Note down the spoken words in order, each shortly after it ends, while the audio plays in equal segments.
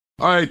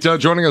All right,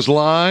 joining us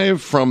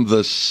live from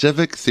the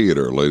Civic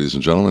Theater, ladies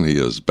and gentlemen. He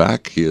is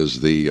back. He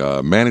is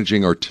the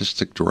managing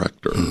artistic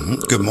director.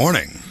 Good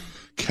morning.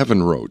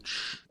 Kevin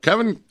Roach.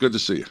 Kevin, good to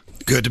see you.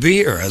 Good to be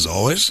here, as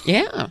always.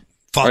 Yeah.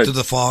 Fought through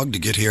the fog to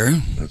get here.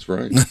 That's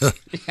right.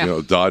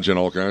 Dodging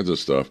all kinds of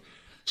stuff.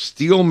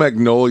 Steel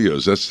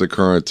Magnolias, that's the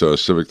current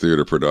Civic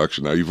Theater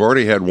production. Now, you've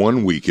already had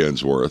one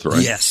weekend's worth,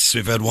 right? Yes,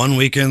 we've had one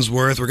weekend's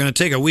worth. We're going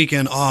to take a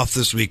weekend off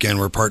this weekend.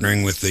 We're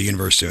partnering with the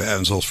University of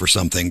Evansville for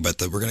something,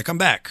 but we're going to come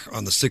back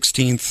on the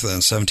 16th,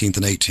 17th,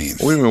 and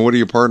 18th. Wait a minute, what are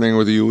you partnering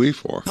with the UE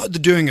for? They're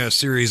doing a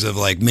series of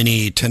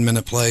mini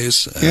 10-minute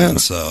plays, and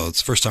so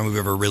it's the first time we've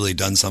ever really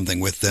done something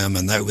with them,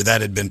 and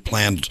that had been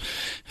planned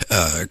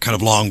kind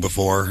of long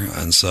before,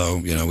 and so,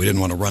 we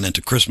didn't want to run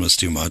into Christmas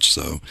too much,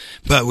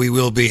 but we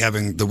will be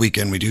having the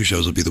weekend we do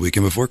shows will be the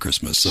weekend before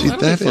Christmas. So. See,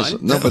 but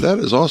that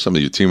is awesome that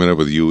you're teaming up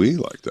with UE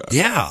like that.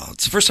 Yeah,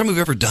 it's the first time we've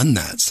ever done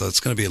that, so it's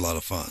going to be a lot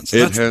of fun.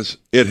 So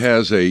it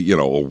has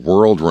a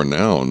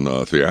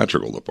world-renowned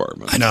theatrical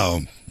department. I know.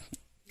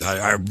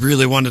 I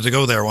really wanted to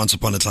go there once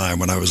upon a time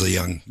when I was a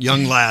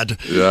young lad.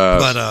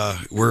 Yes.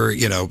 But we're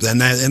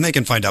and they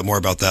can find out more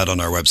about that on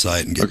our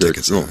website and get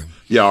tickets there.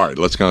 Yeah, all right.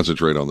 Let's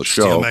concentrate on the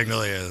show.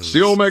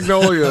 Steel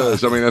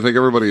Magnolias. I mean, I think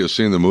everybody has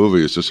seen the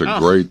movie. It's just a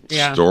great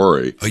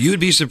story. Oh, you'd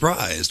be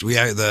surprised. We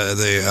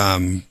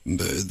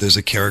there's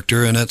a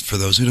character in it, for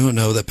those who don't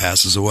know, that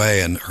passes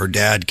away, and her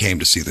dad came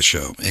to see the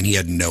show, and he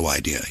had no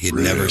idea. He'd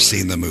never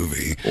seen the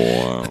movie.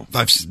 Wow.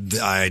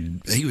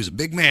 He was a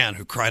big man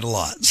who cried a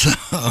lot. So.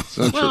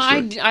 Well,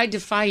 I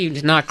defy you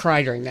to not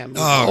cry during that movie.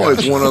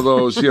 It's one of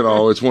those,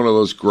 it's one of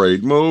those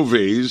great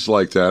movies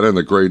like that, and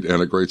a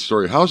great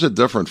story. How's it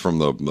different from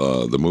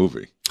the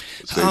movie?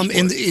 And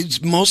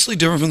it's mostly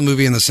different from the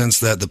movie in the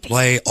sense that the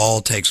play all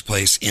takes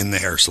place in the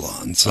hair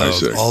salon.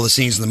 So all the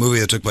scenes in the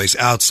movie that took place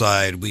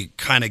outside, we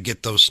kind of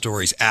get those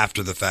stories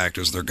after the fact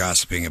as they're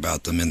gossiping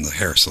about them in the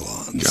hair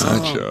salon.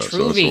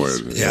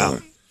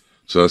 Gotcha.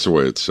 So that's the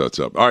way it sets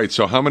up. All right,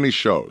 so how many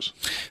shows?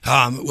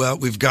 Well,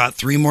 we've got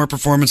 3 more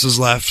performances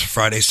left,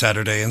 Friday,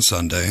 Saturday, and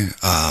Sunday.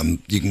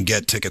 You can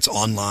get tickets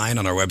online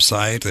on our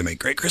website. They make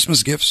great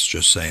Christmas gifts,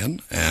 just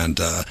saying. And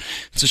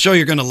it's a show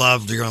you're going to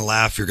love. You're going to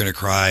laugh. You're going to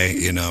cry.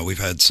 We've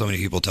had so many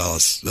people tell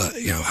us,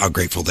 how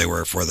grateful they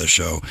were for the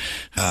show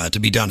to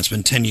be done. It's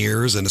been 10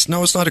 years, and it's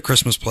not a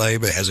Christmas play,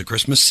 but it has a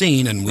Christmas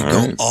scene, and we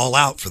go all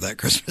out for that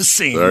Christmas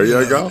scene. There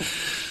you go.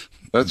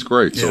 That's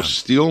great. So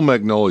Steel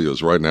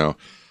Magnolias right now.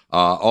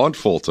 On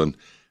Fulton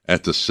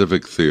at the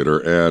Civic Theater.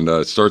 And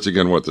it starts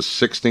again, the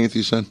 16th,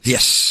 you said?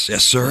 Yes,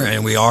 sir.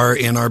 And we are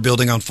in our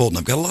building on Fulton.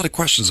 I've got a lot of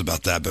questions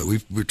about that, but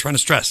we're trying to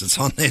stress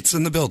it's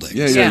in the building.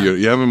 Yeah.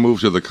 You haven't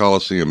moved to the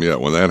Coliseum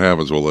yet. When that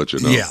happens, we'll let you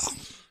know. Yeah.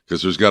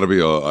 Because there's got to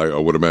be, I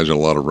would imagine, a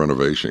lot of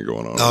renovation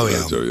going on. Oh,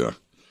 yeah. Too, yeah.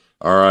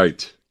 All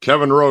right.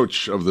 Kevin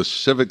Roach of the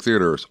Civic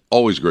Theater. It's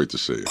always great to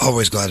see you.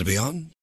 Always glad to be on.